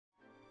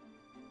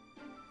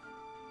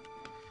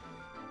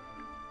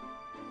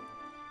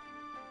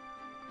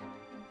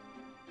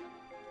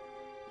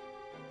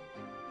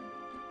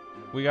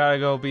We gotta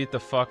go beat the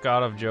fuck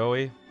out of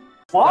Joey.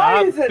 Why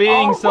Stop is it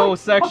being so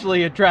always-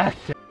 sexually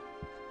attractive?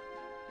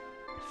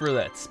 For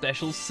that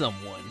special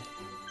someone.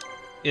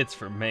 It's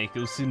for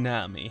Mako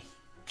Tsunami.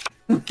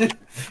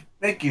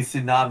 Thank you,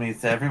 Tsunami.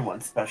 It's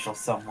everyone's special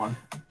someone.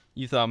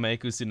 You thought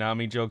Mako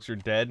Tsunami jokes were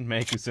dead?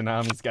 Mako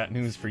Tsunami's got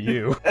news for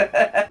you.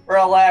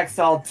 Relax,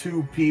 all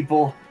two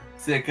people.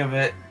 Sick of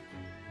it.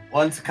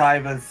 Once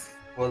Kaiba's,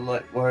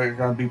 we're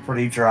gonna be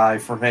pretty dry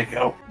for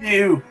Mako.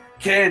 You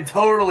can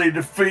totally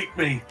defeat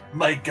me,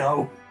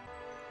 Mako.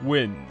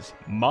 Wins.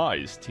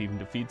 Mai's team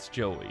defeats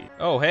Joey.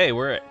 Oh, hey,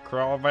 we're at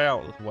Crawl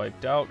Valley.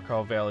 Wiped out.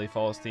 Crawl Valley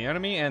falls to the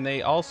enemy, and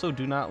they also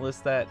do not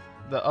list that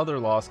the other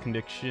loss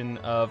condition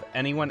of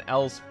anyone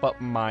else but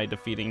Mai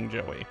defeating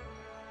Joey.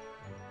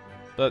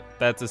 But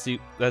that's a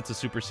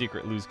super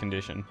secret lose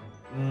condition.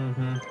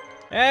 Mm-hmm.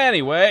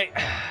 Anyway,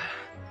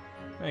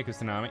 Mako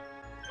Tsunami.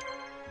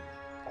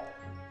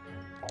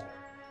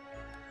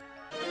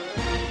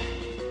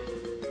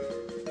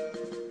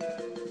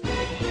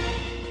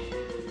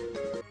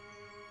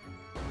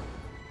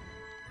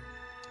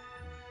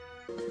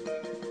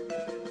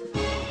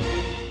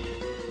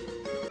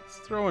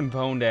 Throw in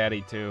Bone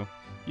Daddy too.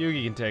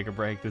 Yugi can take a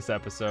break this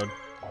episode.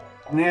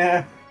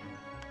 Yeah.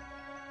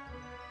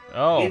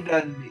 Oh. He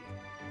doesn't.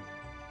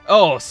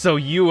 Oh, so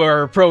you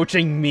are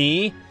approaching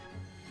me?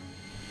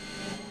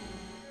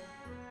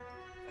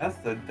 That's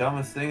the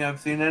dumbest thing I've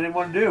seen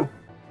anyone do.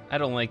 I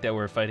don't like that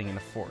we're fighting in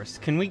the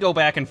forest. Can we go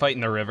back and fight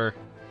in the river?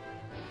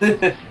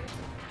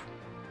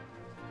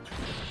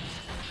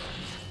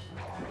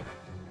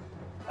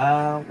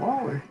 While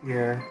we're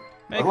here.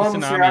 Mako What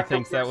level's your Tsunami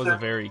thinks that was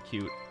Octopus? very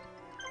cute.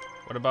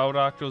 What about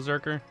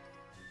Octozerker?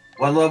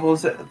 What level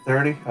is it?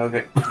 30?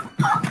 Okay.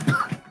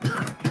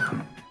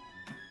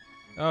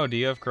 Oh, do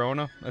you have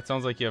Corona? That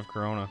sounds like you have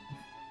Corona.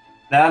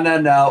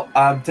 No.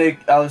 I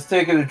was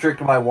taking a drink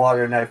of my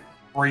water and I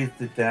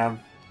breathed it down.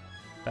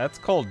 That's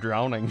called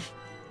drowning.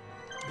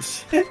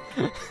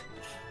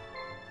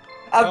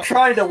 I'm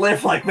trying to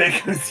live like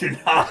Mako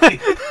Tsunami.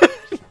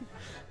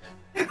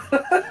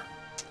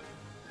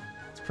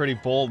 It's pretty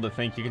bold to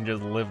think you can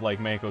just live like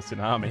Mako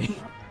Tsunami.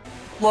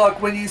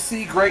 Look, when you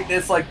see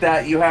greatness like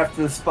that, you have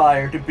to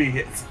aspire to be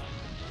it.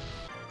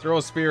 Throw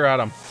a spear at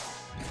him.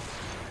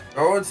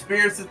 Throwing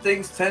spears at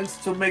things tends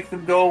to make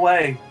them go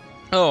away.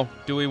 Oh,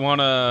 do we want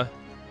to...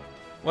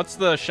 What's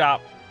the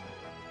shop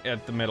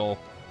at the middle?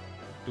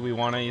 Do we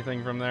want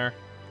anything from there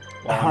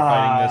while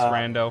I'm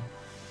fighting this rando?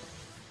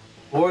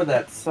 Or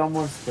that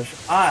someone special.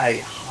 I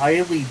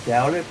highly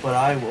doubt it, but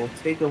I will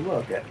take a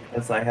look at it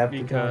as I have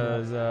to.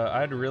 Because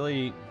I'd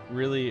really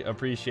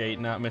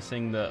appreciate not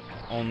missing the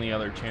only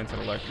other chance at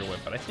Electro Whip,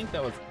 but I think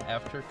that was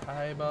after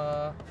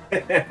Kaiba.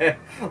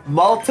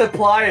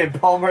 Multiply and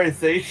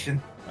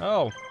polymerization.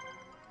 Oh.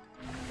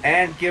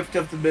 And Gift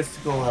of the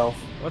Mystical Elf.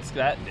 What's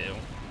that do?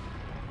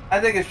 I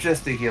think it's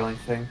just a healing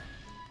thing.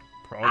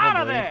 Probably. Out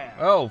of there!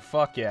 Oh,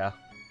 fuck yeah.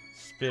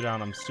 Spit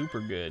on him super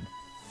good.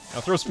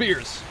 Now throw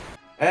spears.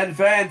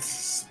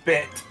 Advanced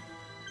Spit.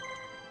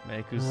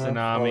 Mako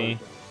Tsunami.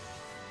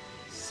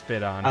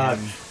 Spit on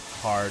him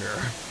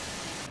harder.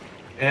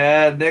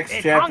 Yeah, next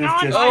It chapter's hung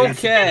on just by a Okay.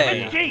 skin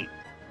of its teeth.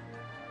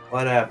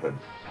 What happened?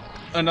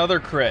 Another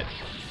crit.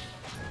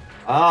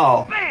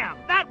 Oh. Bam!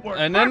 That worked.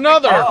 And perfect.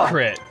 another Oh.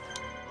 crit.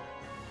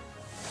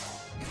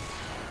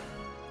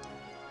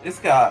 This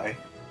guy.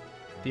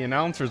 The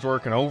announcer's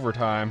working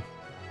overtime.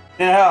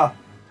 Yeah.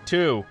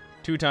 Two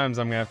times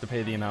I'm gonna have to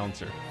pay the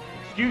announcer.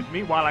 Excuse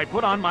me while I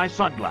put on my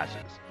sunglasses.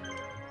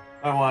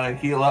 I want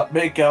to heal up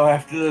Mako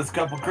after those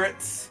couple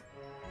crits.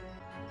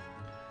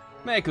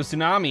 Mako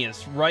Tsunami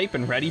is ripe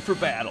and ready for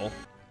battle.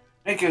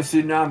 Mako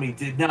Tsunami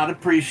did not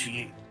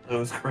appreciate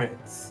those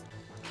crits.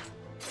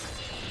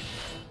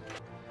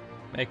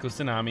 Mako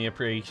Tsunami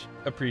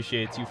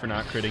appreciates you for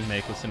not critting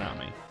Mako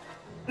Tsunami.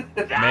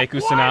 That Mako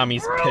was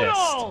Tsunami's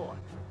brutal!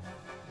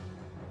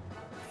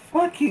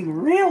 Fucking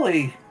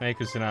really?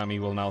 Mako Tsunami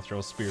will now throw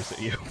spears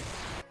at you.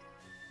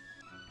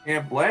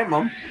 Can't blame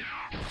him.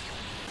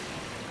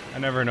 I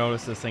never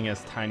noticed this thing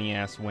has tiny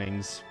ass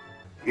wings.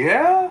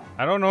 Yeah?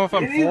 I don't know if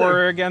I'm Me for neither.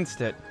 or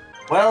against it.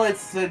 Well,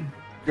 it's a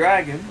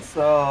dragon,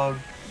 so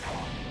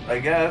I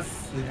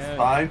guess it's Yeah.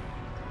 fine.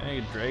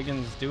 Hey,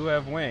 dragons do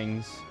have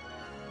wings,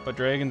 but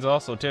dragons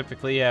also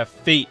typically have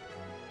feet.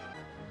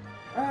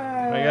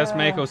 I guess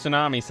Mako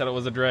Tsunami said it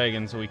was a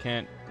dragon, so we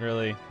can't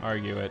really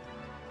argue it.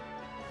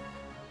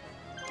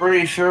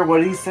 Pretty sure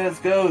what he says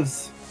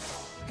goes.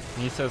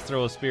 He says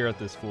throw a spear at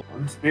this fool.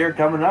 One spear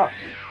coming up.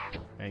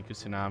 Mako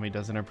Tsunami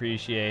doesn't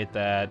appreciate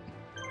that.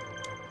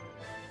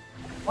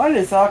 Why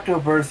does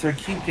Octoburster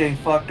keep getting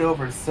fucked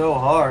over so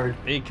hard?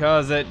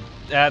 Because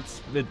it's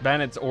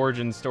been its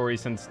origin story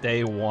since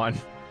day one.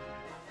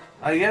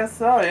 I guess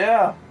so,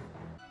 yeah.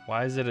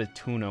 Why is it a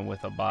tuna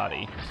with a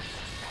body?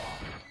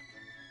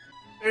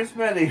 There's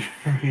many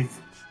reasons.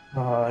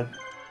 God.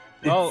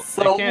 Well, It's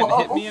so it can't low.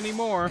 hit me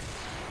anymore.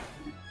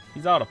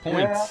 He's out of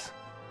points.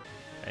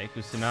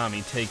 Mako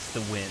Tsunami takes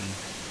the win.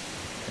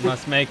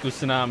 Unless Mako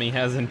Tsunami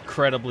has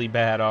incredibly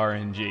bad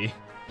RNG.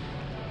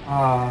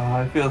 Ah,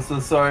 I feel so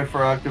sorry for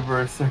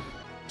Octoburster.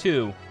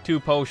 Two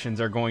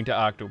potions are going to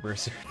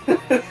Octoburster.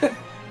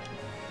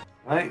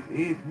 I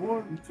need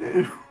more than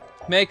 2.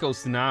 Mako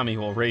Tsunami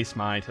will race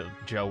Mai to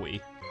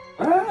Joey.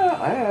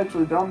 I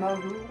actually don't know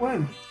who will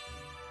win.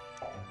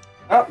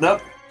 Oh,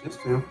 nope. Just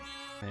 2.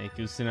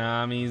 Mako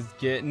Tsunami's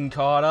getting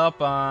caught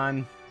up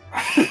on.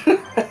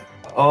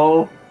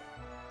 Oh.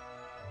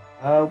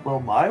 Will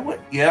Mai win?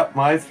 Yep,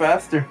 Mai's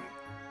faster.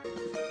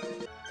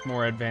 It's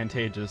more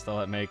advantageous to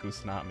let Mako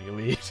Tsunami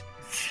lead.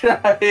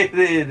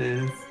 It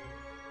is.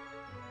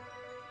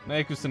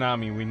 Mako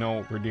Tsunami, we know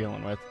what we're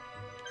dealing with.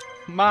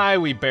 Mai,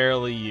 we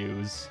barely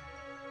use.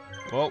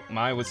 Well,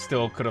 Mai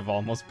could have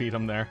almost beat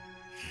him there.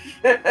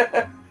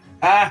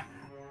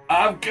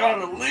 I'm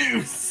gonna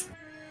lose.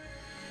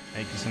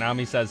 Mako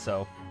Tsunami says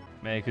so.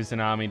 Mako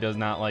Tsunami does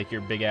not like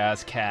your big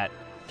ass cat.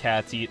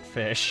 Cats eat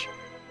fish.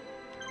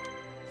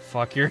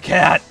 Fuck your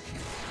cat!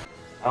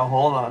 Oh,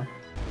 hold on.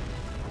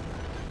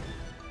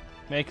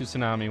 Mako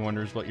Tsunami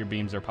wonders what your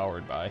beams are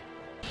powered by.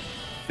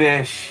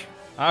 Fish.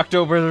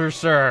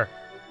 Octoburster!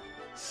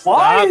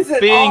 Why is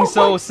it being always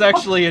so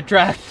sexually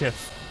attractive.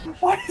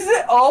 Why is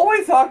it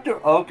always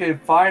Octo? Okay,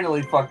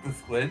 finally, fuck the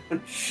squid.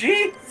 But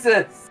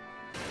Jesus!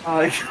 Oh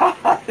my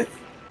God!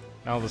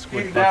 Now the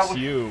squid Now fucks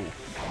you.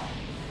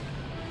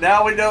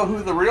 Now we know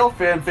who the real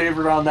fan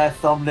favorite on that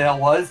thumbnail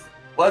was.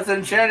 Was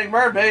Enchanting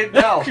Mermaid?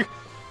 No.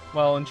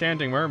 Well,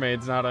 Enchanting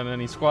Mermaid's not on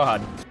any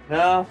squad.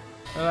 No.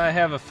 But I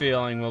have a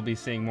feeling we'll be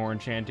seeing more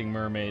Enchanting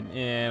Mermaid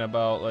in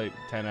about, like,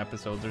 10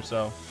 episodes or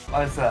so.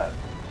 Why's that?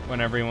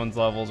 When everyone's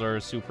levels are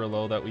super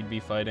low that we'd be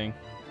fighting.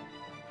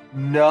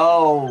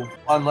 No.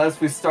 Unless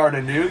we start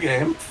a new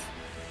game.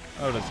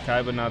 Oh, does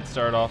Kaiba not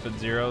start off at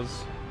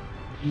zeros?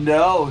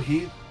 No,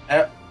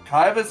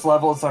 Kaiba's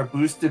levels are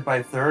boosted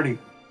by 30.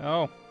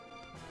 Oh.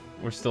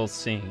 We're still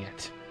seeing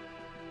it.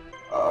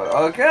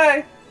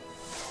 Okay.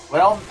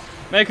 Well...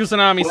 Mako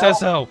Tsunami says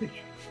so.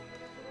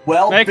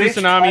 Well, Mako bitch,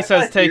 Tsunami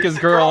says Kaiba, take here's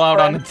his your girl out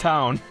on the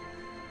girlfriend.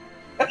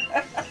 town.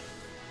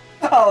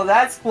 Oh,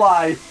 that's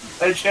why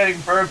Enchanting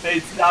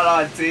Mermaid's not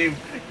on team.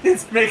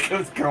 It's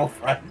Mako's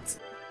girlfriend.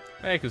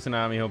 Mako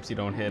Tsunami hopes you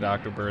don't hit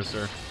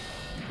Octoburster.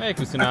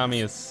 Mako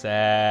Tsunami is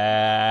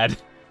sad.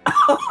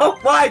 Oh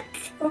my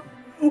God.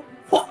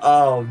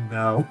 Oh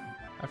no.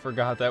 I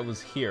forgot that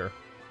was here.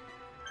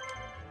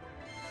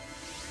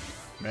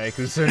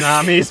 Mako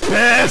Tsunami's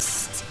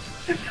pissed!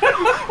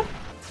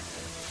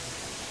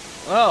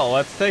 Well,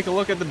 let's take a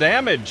look at the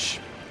damage.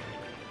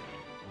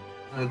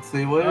 Let's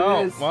see what Oh,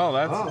 it is. well,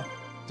 that's Oh.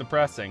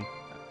 depressing.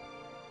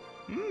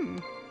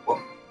 I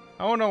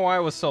don't know why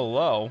it was so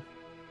low,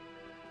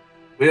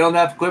 We don't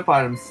have equip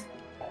items.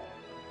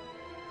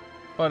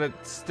 but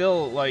it's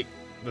still, like,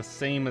 the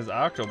same as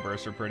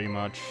Octoburster, pretty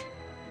much.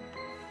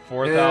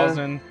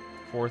 4,000,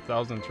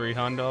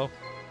 4,300.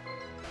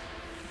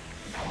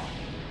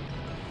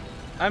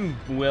 I'm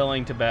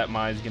willing to bet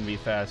Mai's gonna be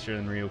faster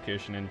than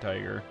Ryokishin and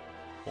Tiger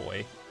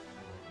Boy.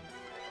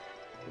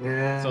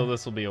 Yeah. So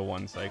this will be a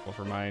one cycle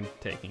for mine,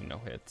 taking no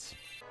hits.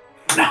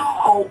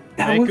 No!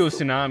 Mako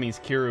Tsunami's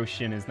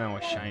Kiroshin is now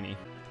a shiny.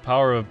 The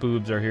power of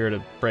boobs are here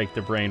to break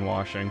the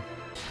brainwashing.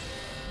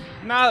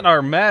 Not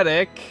our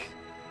medic!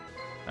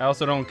 I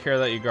also don't care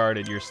that you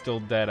guarded. You're still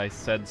dead. I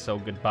said so.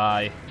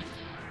 Goodbye.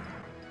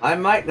 I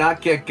might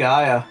not get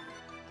Gaia.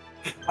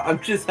 I'm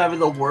just having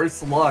the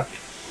worst luck.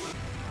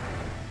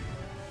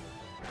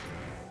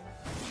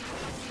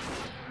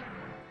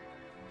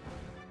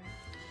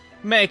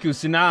 Mako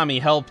Tsunami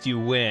helped you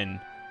win.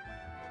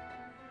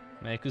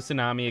 Mako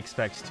Tsunami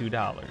expects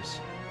 $2.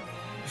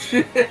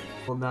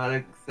 Will not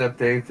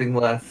accept anything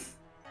less.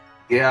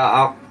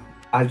 Yeah,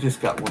 I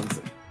just got one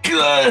thing.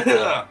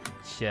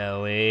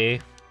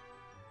 Shelly.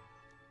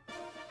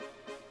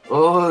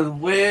 Oh,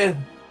 win!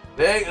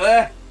 Big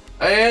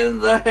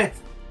and that.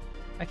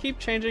 I keep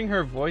changing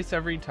her voice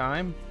every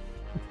time.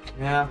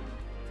 Yeah.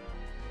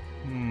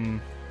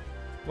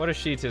 What is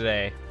she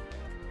today?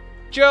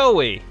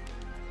 Joey!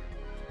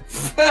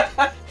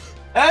 Huh?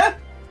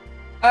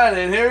 I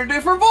didn't hear a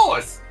different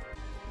voice.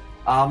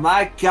 Oh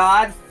my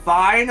God,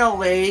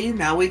 finally!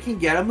 Now we can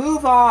get a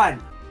move on.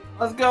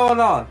 What's going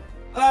on?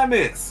 I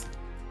miss.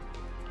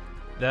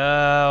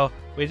 No,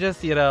 we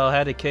just,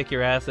 had to kick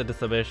your ass into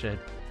submission.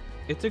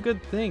 It's a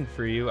good thing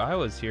for you. I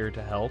was here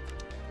to help.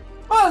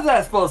 What is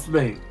that supposed to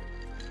mean?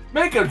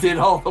 Mako did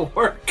all the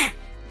work.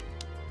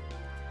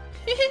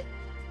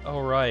 Oh,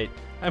 right.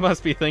 I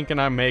must be thinking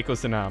I'm Mako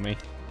Tsunami.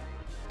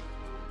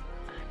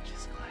 I'm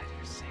just glad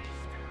you're safe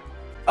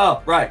now.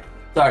 Oh, right.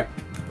 Sorry.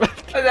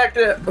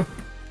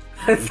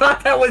 I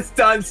thought that was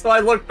done, so I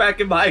looked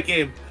back at my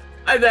game.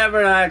 I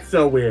never act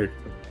so weird.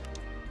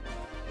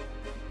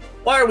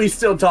 Why are we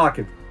still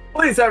talking?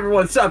 Please,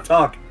 everyone, stop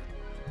talking.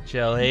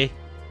 Shelly,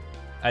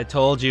 I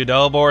told you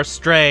no more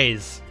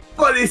strays.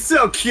 But he's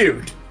so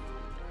cute.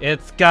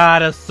 It's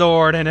got a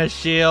sword and a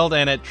shield,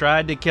 and it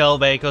tried to kill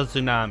Mako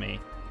Tsunami.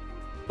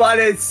 But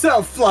it's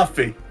so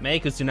fluffy.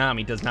 Mako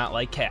Tsunami does not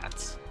like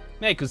cats.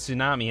 Mako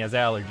Tsunami has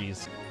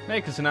allergies.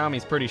 Mako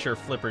Tsunami's pretty sure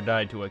Flipper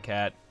died to a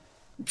cat.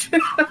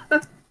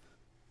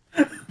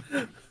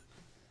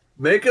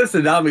 Mako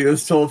Tsunami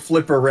was told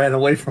Flipper ran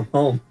away from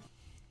home.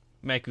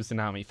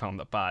 Kusanami found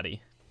the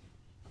body.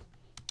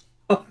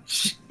 Oh,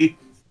 jeez.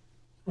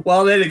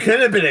 Well, then it could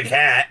have been a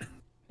cat.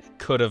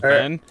 Could have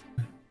been.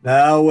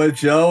 Now with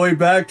Joey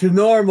back to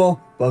normal,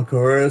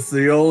 Bakura's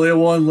the only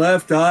one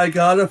left I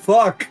gotta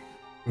fuck.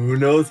 Who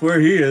knows where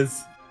he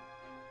is?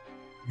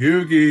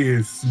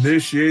 Yugi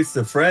initiates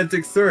the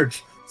frantic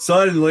search.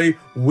 Suddenly,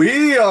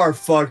 we are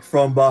fucked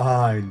from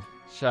behind.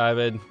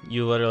 Shibin,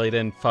 you literally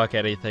didn't fuck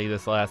anything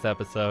this last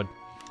episode.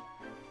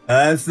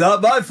 That's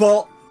not my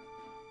fault.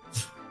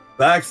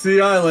 Back to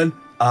the island,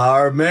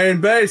 our main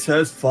base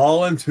has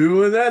fallen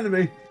to an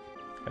enemy.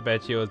 I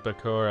bet you it was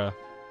Bakura.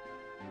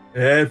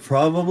 It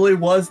probably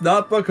was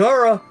not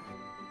Bakura.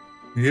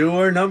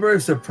 Viewer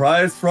numbers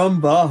surprised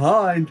from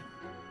behind.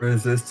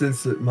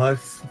 Resistance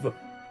must...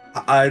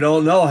 I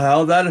don't know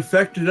how that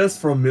affected us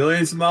from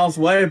millions of miles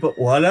away, but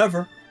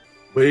whatever.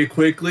 We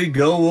quickly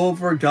go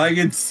over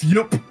Gigan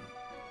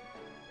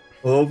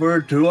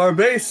over to our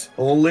base,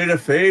 only to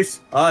face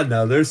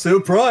another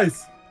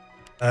surprise.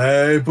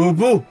 Hey,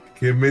 boo-boo,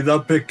 give me the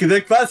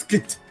picnic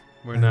basket.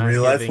 We're not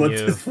giving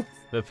you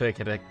the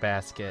picnic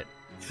basket.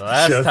 The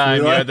last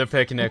time you had the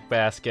picnic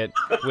basket,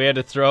 we had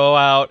to throw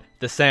out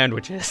the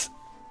sandwiches.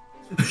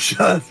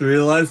 Just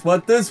realized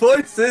what this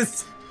voice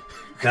is.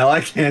 Now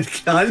I can't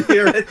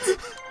unhear it.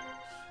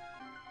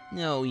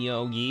 No,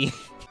 Yogi.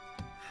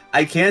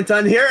 I can't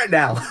unhear it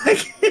now. I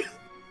can't.